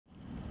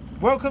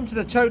Welcome to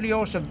the Totally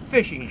Awesome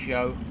Fishing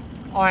Show.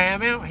 I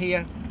am out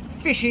here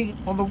fishing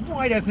on the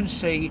wide open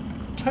sea,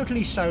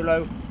 totally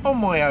solo, on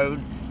my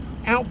own,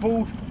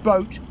 outboard,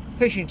 boat,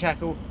 fishing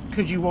tackle.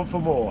 Could you want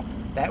for more?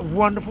 That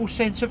wonderful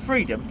sense of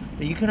freedom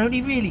that you can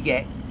only really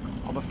get,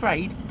 I'm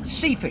afraid,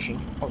 sea fishing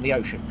on the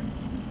ocean.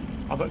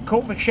 I'm at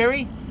Court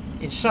McSherry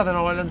in Southern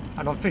Ireland,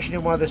 and I'm fishing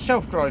in one of the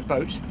self-drive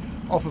boats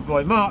offered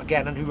by Mark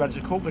Gannon, who runs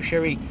the Court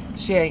McSherry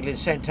Sea Angling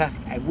Centre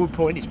at Wood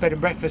Point, his bed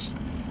and breakfast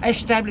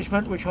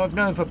establishment, which I've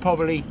known for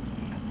probably,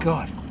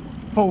 God,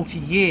 40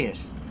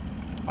 years.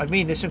 I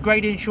mean, there's some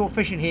great inshore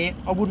fishing here.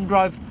 I wouldn't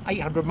drive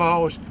 800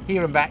 miles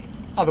here and back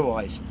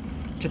otherwise.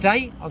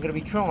 Today, I'm going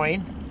to be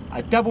trying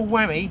a double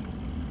whammy.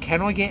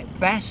 Can I get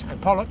bass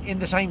and pollock in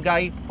the same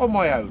day on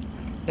my own?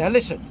 Now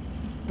listen,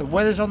 the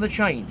weather's on the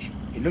change.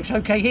 It looks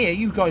okay here.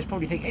 You guys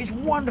probably think it's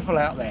wonderful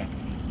out there.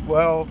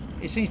 Well,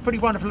 it seems pretty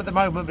wonderful at the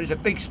moment, but there's a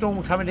big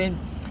storm coming in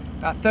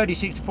about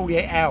 36 to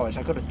 48 hours.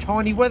 I've got a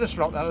tiny weather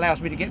slot that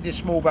allows me to get this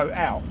small boat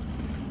out.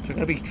 So I'm going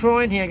to be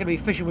trying here, I'm going to be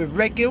fishing with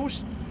red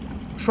gills,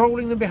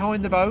 trolling them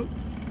behind the boat,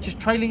 just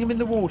trailing them in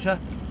the water.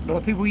 A lot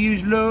of people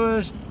use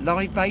lures,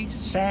 live baits,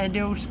 sand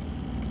eels.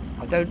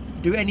 I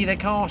don't do any of the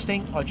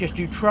casting, I just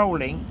do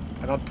trolling,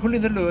 and I'm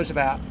pulling the lures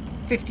about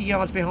 50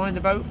 yards behind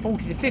the boat,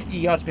 40 to 50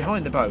 yards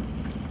behind the boat.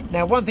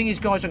 Now one thing is,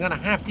 guys, I'm going to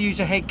have to use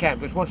a head cam,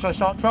 because once I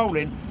start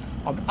trolling,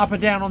 I'm up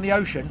and down on the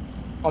ocean.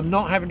 I'm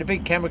not having the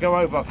big camera go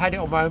over. I've had it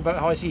on my own boat,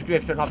 High Sea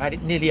Drifter, and I've had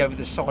it nearly over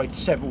the side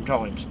several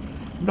times.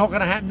 Not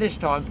going to happen this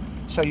time,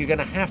 so you're going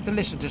to have to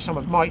listen to some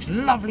of Mike's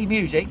lovely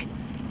music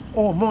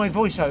or my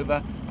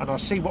voiceover, and I'll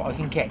see what I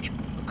can catch.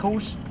 Of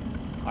course,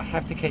 I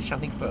have to catch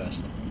something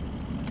first.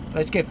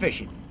 Let's get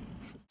fishing.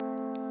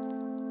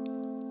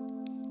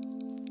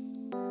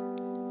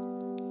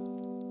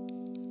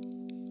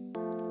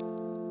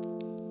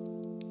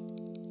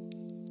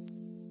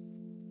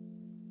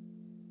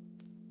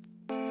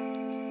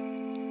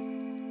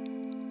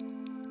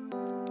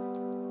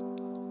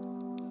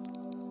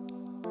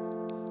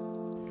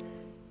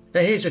 Now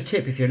here's a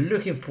tip if you're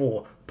looking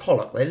for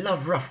pollock. They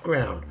love rough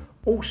ground.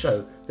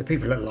 Also, the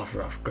people that love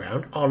rough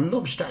ground are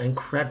lobster and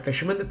crab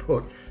fishermen that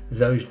put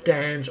those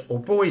dams or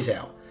buoys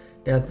out.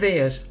 Now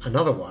there's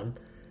another one,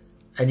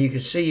 and you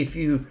can see if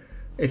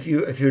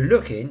you're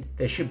looking,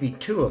 there should be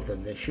two of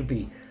them. There should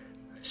be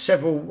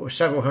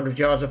several hundred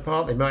yards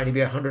apart. They might only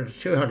be 100 to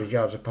 200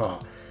 yards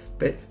apart.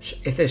 But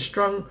if they're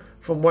strung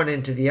from one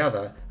end to the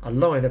other, a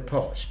line of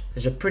pots,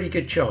 there's a pretty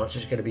good chance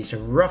there's going to be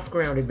some rough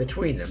ground in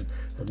between them,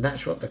 and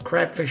that's what the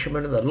crab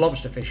fishermen and the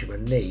lobster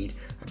fishermen need,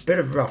 a bit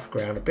of rough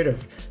ground, a bit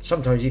of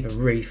sometimes even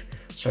reef.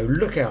 So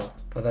look out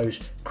for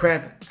those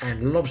crab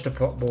and lobster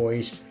pot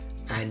buoys,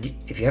 and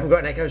if you haven't got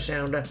an echo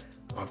sounder,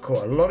 I've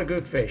caught a lot of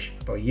good fish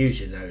by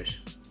using those.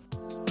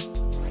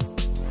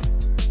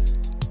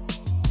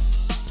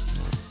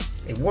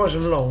 It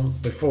wasn't long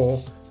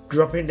before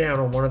dropping down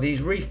on one of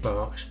these reef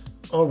marks,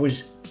 I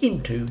was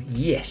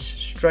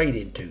straight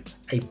into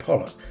a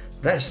pollock.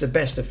 That's the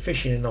best of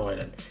fishing in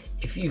Ireland.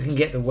 If you can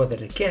get the weather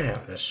to get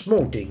out in a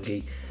small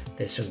dinghy,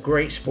 there's some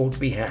great sport to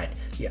be had.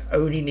 You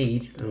only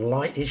need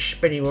lightish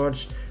spinning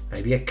rods,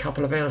 maybe a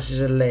couple of ounces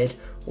of lead,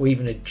 or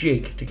even a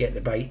jig to get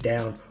the bait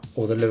down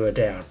or the lure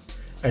down.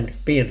 And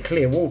being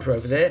clear water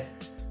over there,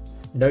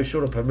 no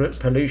sort of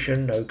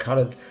pollution, no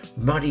coloured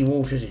muddy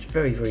waters, it's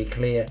very, very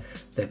clear.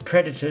 The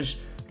predators,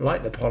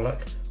 like the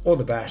pollock or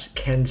the bass,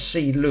 can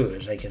see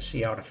lures, they can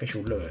see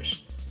artificial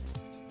lures.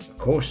 Of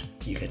course,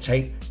 you can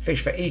take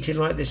fish for eating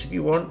like this if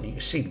you want. You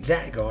can see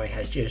that guy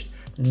has just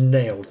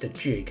nailed the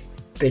jig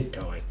big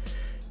time.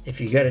 If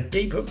you get a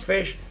deep hook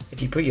fish,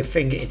 if you put your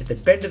finger into the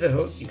bend of the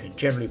hook, you can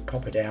generally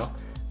pop it out.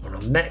 And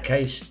on that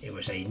case, it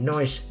was a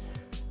nice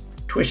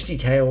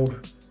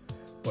twisty-tailed,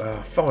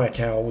 fire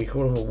towel, we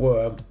call them a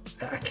worm,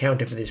 that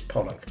accounted for this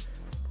pollock.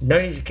 No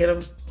need to kill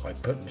them, I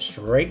put them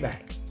straight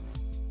back.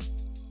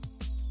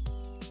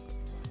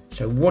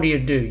 So what do?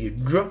 You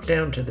drop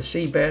down to the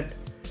seabed,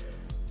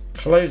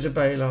 close the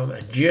bail arm,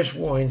 and just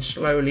wind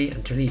slowly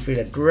until you feel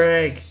a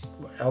drag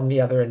on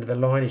the other end of the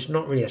line. It's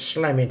not really a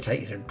slam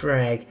intake, it's a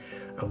drag.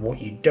 And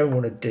what you don't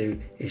want to do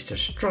is to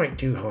strike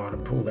too hard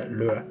and pull that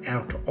lure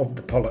out of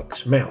the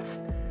pollock's mouth.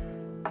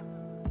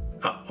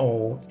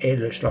 Uh-oh, it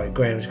looks like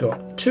Graham's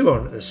got two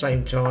on at the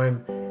same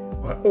time.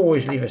 I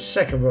always leave a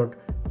second rod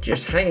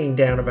just hanging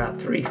down about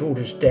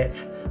 3/4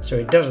 depth so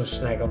it doesn't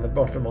snag on the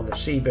bottom, on the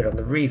seabed, on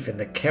the reef, in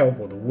the kelp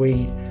or the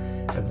weed.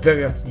 And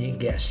very often you can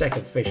get a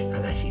second fish,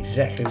 and that's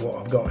exactly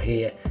what I've got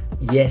here.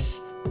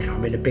 Yes, now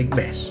I'm in a big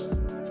mess.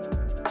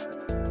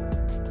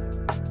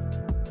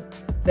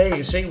 There you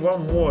can see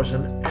one was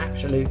an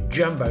absolute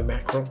jumbo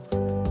mackerel,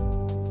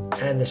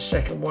 and the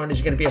second one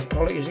is going to be a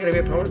pollock. Is it going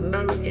to be a pollock?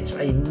 No, it's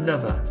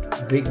another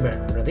big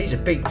mackerel. Now these are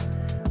big,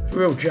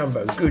 real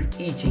jumbo, good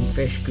eating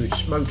fish, good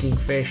smoking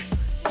fish.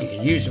 You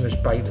can use them as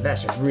bait, but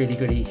that's a really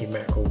good eating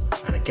mackerel.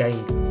 And again,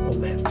 on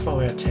that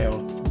fire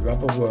tail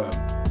rubber worm,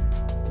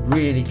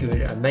 really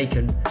good. And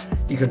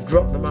you can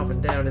drop them up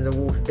and down in the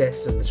water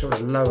depths in the sort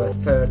of lower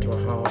third to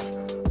a half,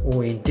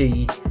 or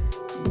indeed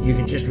you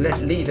can just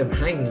leave them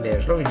hanging there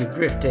as long as you're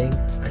drifting.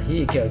 And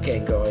here you go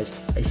again, guys,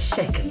 a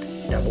second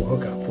double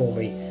hookup for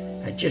me.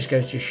 It just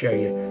goes to show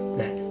you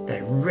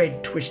that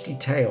red twisty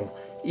tail,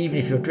 even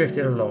if you're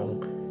drifting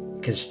along,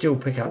 can still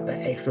pick up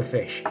that extra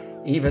fish.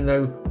 Even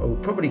though I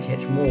would probably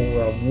catch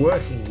more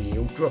working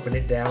eel, dropping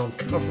it down,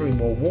 covering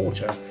more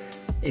water,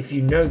 if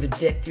you know the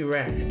depth you're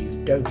at and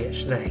you don't get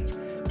snagged,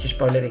 just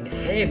by letting it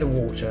hang in the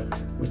water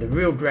with the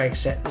reel drag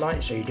set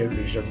light so you don't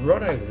lose a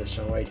rod over the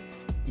side,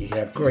 you can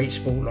have great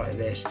sport like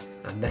this,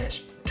 and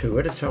that's 2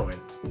 at a time.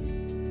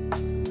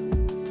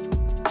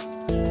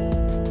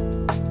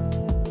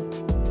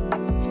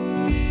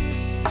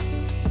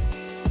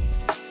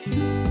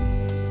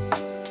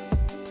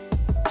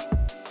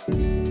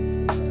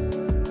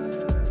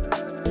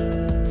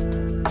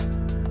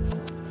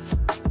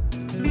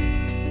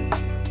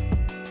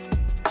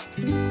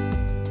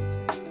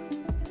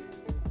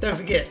 Don't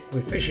forget,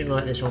 with fishing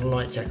like this on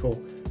light tackle,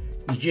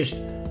 you just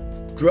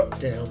drop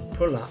down,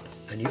 pull up,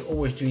 and you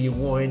always do your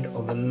wind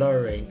on the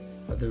lowering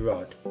of the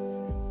rod.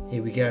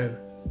 Here we go,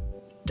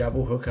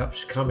 double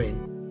hookups come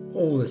in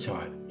all the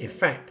time. In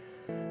fact,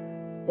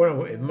 when I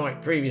went with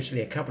Mike previously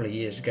a couple of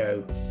years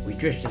ago, we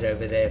drifted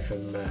over there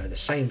from the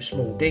same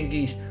small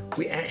dinghies.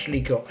 We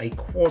actually got a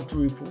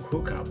quadruple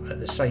hookup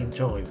at the same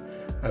time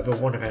over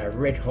one of our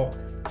red hot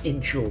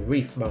inshore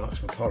reef marks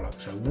for pollock.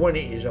 So when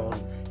it is on,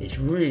 it's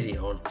really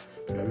on.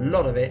 But a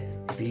lot of it,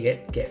 if you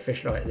get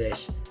fish like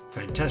this,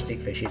 fantastic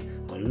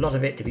fishing. A lot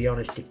of it, to be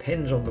honest,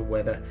 depends on the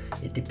weather.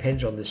 It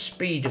depends on the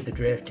speed of the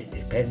drift. It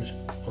depends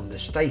on the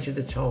state of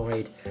the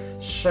tide.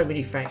 So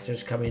many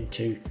factors come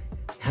into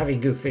having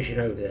good fishing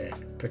over there.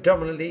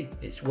 Predominantly,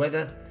 it's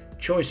weather,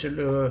 choice of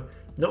lure.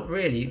 Not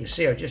really. You can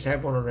see I just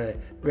had one on a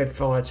red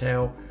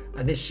firetail,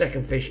 and this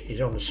second fish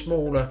is on a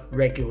smaller,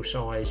 regular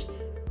size.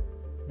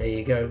 There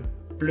you go.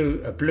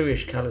 A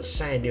bluish coloured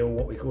sand eel,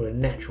 what we call a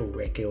natural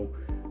red gill,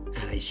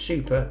 and a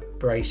super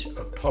brace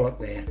of pollock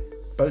there,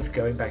 both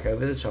going back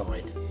over the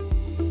tide.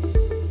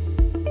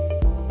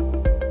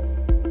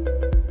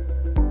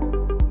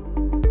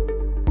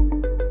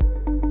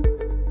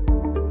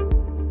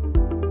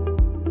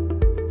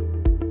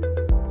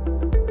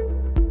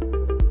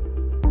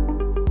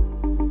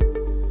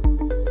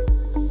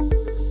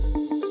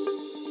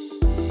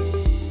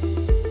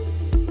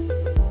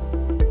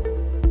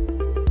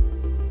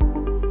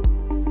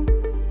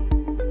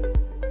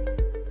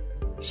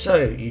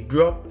 So you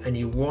drop and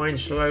you wind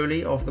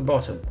slowly off the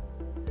bottom.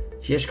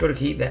 Just got to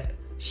keep that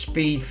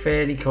speed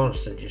fairly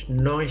constant, just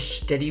nice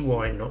steady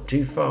wind, not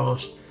too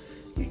fast.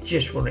 You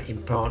just want to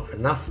impart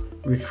enough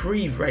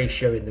retrieve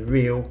ratio in the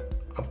reel.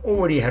 I've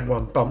already had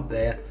one bump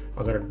there.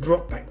 I'm going to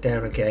drop back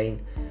down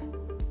again.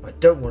 I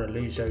don't want to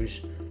lose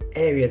those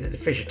area that the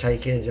fish are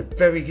taking. There's a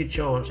very good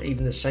chance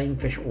even the same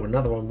fish or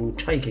another one will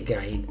take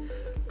again.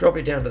 Drop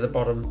it down to the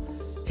bottom,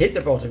 hit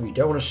the bottom, you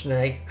don't want to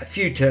snag. A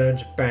few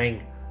turns,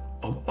 bang,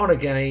 I'm on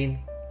again.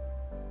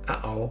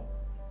 Uh-oh,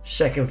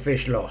 second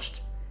fish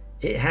lost.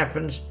 It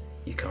happens,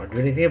 you can't do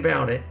anything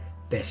about it.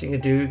 Best thing to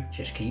do,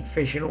 just keep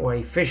fishing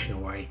away.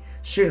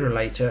 Sooner or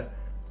later,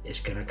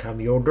 it's going to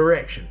come your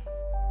direction.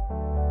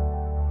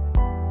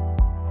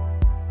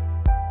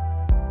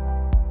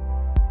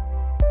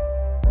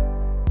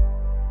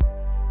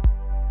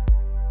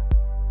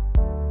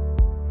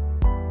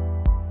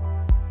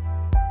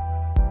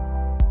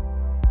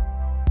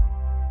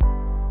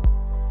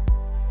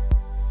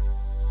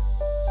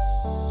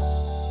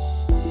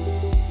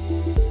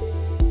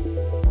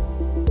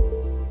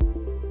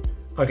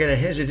 Okay, now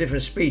here's a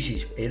different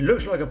species. It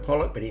looks like a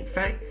pollock, but in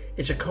fact,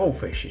 it's a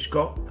coalfish. It's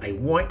got a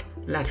white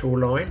lateral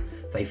line.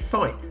 They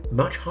fight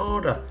much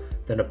harder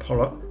than a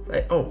pollock.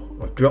 Oh,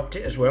 I've dropped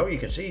it as well. You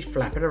can see he's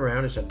flapping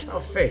around. It's a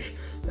tough fish.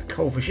 The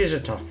coalfish is a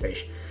tough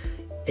fish.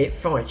 It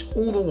fights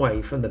all the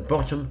way from the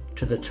bottom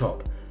to the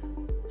top.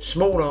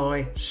 Small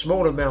eye,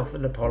 smaller mouth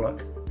than the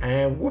pollock,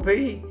 and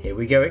whoopee, here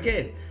we go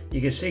again. You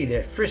can see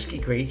they're frisky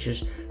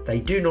creatures. They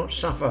do not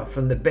suffer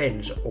from the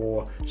bends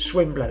or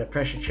swim bladder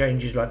pressure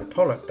changes like the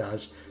pollock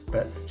does,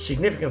 but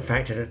significant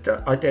factor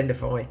to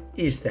identify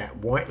is that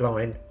white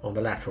line on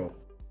the lateral.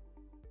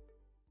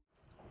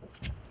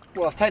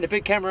 Well, I've taken the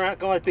big camera out,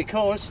 guys,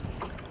 because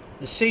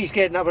the sea's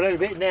getting up a little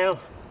bit now.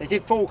 They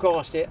did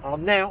forecast it.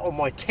 I'm now on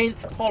my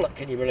 10th pollock,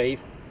 can you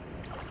believe?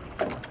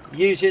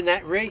 Using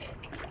that rig,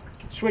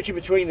 switching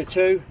between the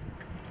two.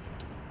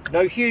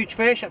 No huge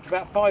fish, up to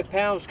about 5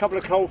 pounds, a couple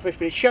of coalfish,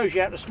 but it shows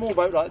you out in a small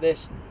boat like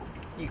this,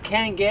 you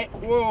can get,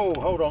 whoa,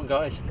 hold on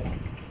guys.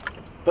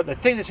 But the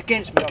thing that's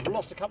against me, I've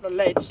lost a couple of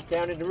leads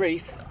down in the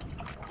reef,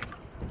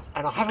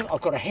 and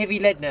I've got a heavy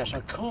lead now, so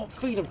I can't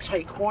feel them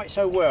take quite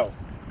so well.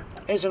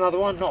 Here's another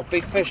one, not a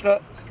big fish,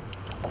 look.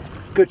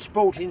 Good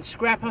sporting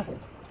scrapper.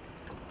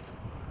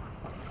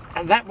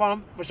 And that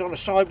one was on a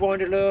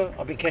sidewinder lure.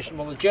 I've been catching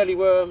them on the jelly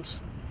worms,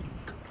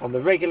 on the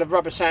regular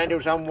rubber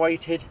sandals,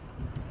 unweighted.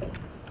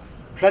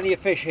 Plenty of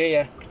fish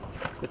here.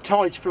 The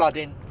tide's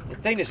flooding. The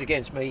thing that's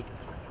against me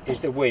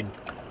is the wind,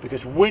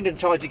 because wind and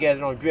tide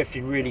together and I'm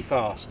drifting really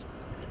fast.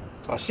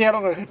 I'll see how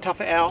long I can tough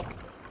it out.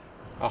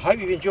 I hope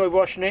you've enjoyed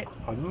watching it.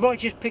 I might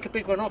just pick a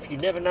big one off, you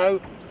never know.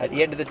 at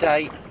the end of the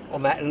day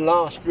on that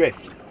last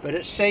drift. But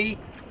at sea,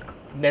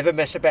 never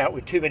mess about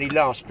with too many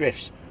last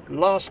drifts.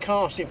 Last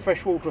cast in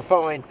freshwater are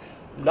fine,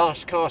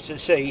 last cast at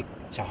sea,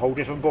 it's a whole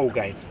different ball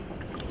game.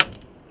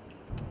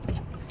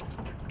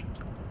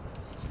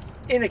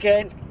 In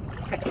again.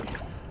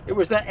 It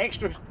was that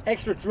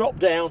extra drop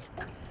down,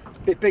 a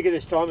bit bigger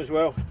this time as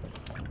well.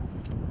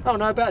 Oh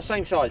no, about the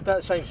same size,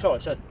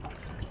 So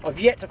I've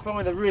yet to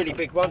find the really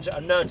big ones that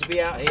are known to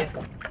be out here.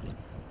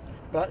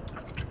 But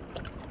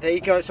there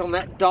you go, it's on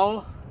that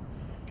dull,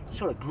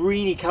 sort of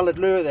greeny coloured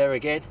lure there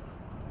again.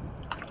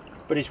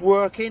 But it's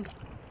working,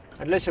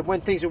 and listen,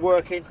 when things are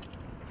working,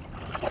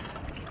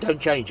 don't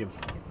change them.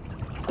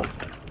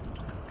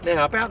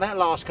 Now about that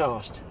last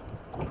cast,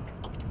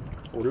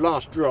 or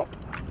last drop,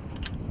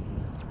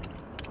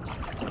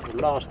 or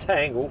last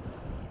tangle.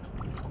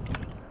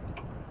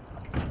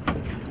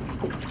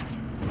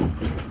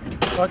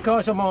 Right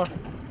guys, I'm on.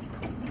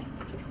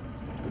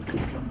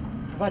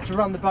 I've had to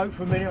run the boat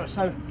for a minute or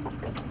so.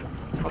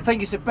 I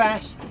think it's a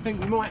bass. I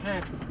think we might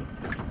have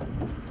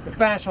the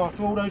bass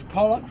after all those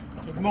pollock.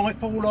 It might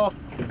fall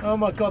off. Oh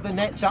my god, the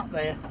net's up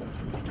there.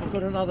 I've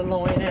got another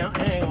line out.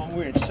 Hang on,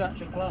 we're in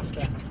such a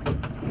cluster.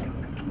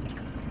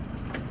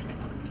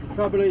 The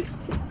trouble is,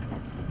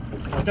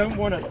 I don't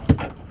want to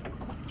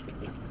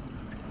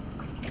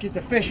give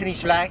the fish any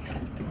slack.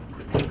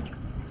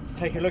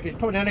 Take a look, it's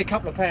probably only a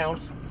couple of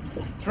pounds.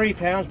 3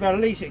 pounds, but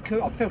at least it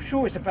could. I feel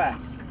sure it's a bass.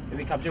 Here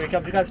he comes, here he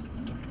comes, here he goes.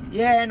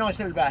 Yeah, nice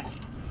little bass.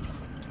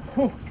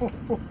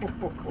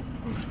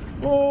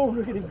 Oh,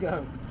 look at him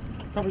go.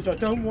 The trouble is, I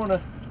don't want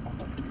to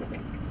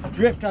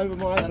drift over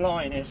my other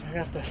line here, so I'm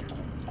going to have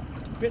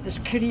to get this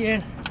kiddie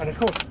in. And of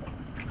course,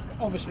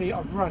 obviously,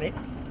 I've run it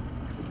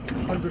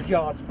 100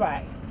 yards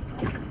back.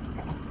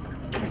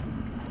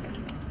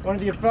 One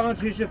of the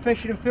advantages of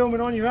fishing and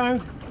filming on your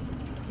own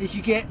is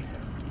you get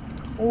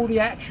all the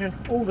action,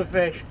 all the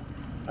fish,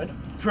 and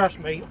trust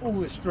me, all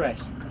the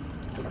stress.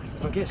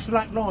 If I get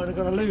slack line, I'm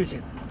going to lose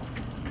him.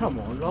 Come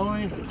on,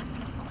 line.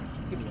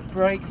 Give him a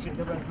break. He's going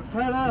to go back to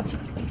propeller.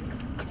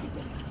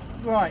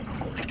 Right.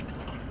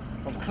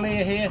 I'm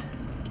clear here.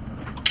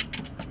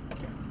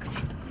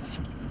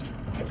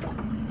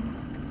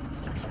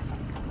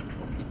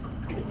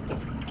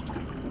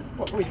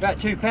 Well, he's about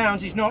 2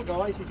 pounds. He's not,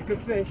 guys. He's a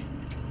good fish.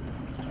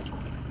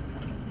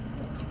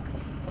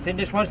 I think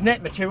this one's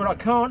net material. I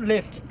can't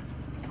lift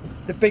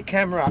the big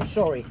camera up.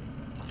 Sorry.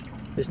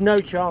 There's no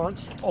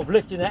chance of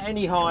lifting it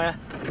any higher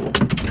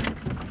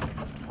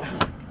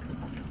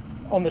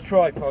on the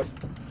tripod.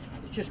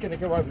 It's just going to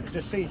go over because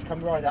the sea's come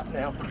right up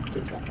now,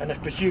 and that's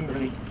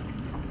presumably,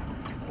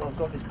 well, I've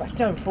got this back.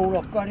 Don't fall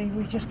off, buddy.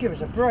 We just give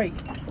us a break.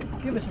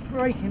 Give us a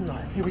break in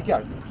life. Here we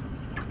go.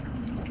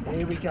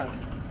 Here we go.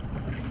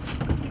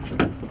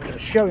 I'm going to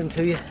show him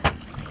to you.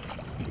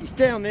 He's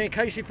down there in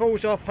case he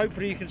falls off.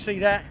 Hopefully you can see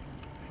that.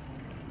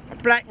 A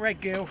black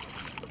red gill.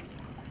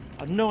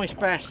 A nice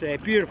bass there,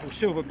 beautiful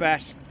silver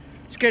bass.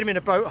 Let's get him in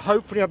a boat.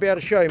 Hopefully I'll be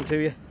able to show him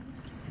to you.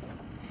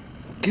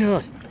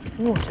 God,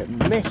 what a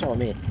mess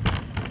I'm in.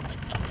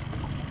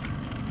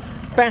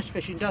 Bass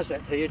fishing does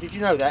that to you, did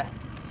you know that?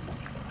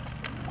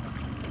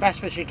 Bass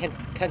fishing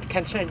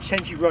can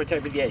send you right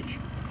over the edge.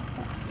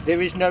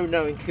 There is no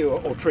knowing cure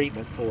or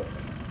treatment for it.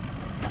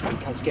 Here he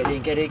comes, get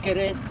in, get in, get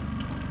in.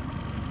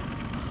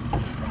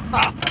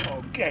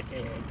 Oh, get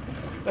in.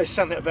 There's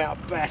something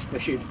about bass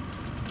fishing.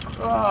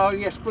 Oh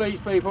yes please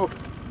people,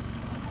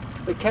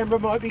 the camera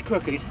might be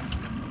crooked.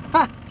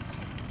 Ha!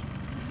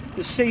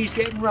 The sea's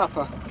getting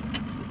rougher.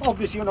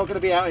 Obviously you're not going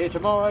to be out here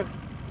tomorrow,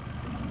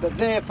 but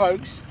there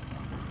folks,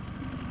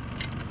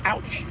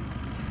 ouch.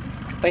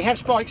 They have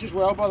spikes as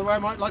well, by the way, I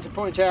might like to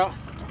point out.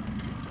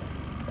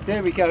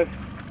 There we go,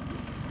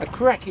 a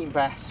cracking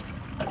bass.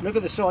 Look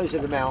at the size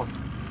of the mouth,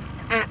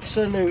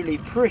 absolutely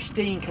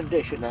pristine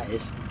condition that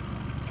is.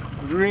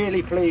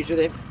 Really pleased with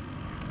him.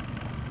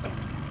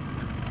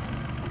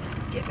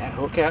 Get that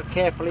hook out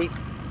carefully.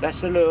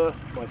 That's the lure,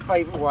 my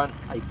favourite one,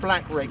 a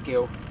black red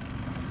gill.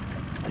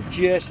 And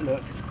just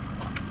look,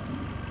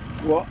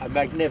 what a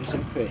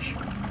magnificent fish.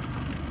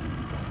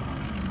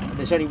 And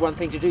there's only one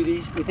thing to do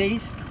with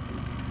these,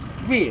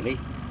 really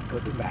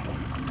put them back.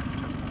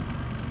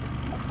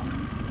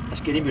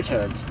 Let's get him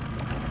returned.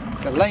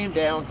 I'm going to lay him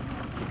down,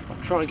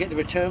 I'll try and get the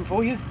return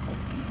for you.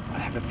 I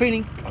have a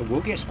feeling I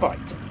will get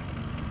spiked.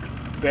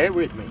 Bear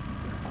with me.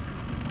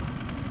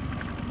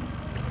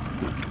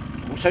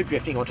 Also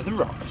drifting onto the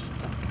rocks.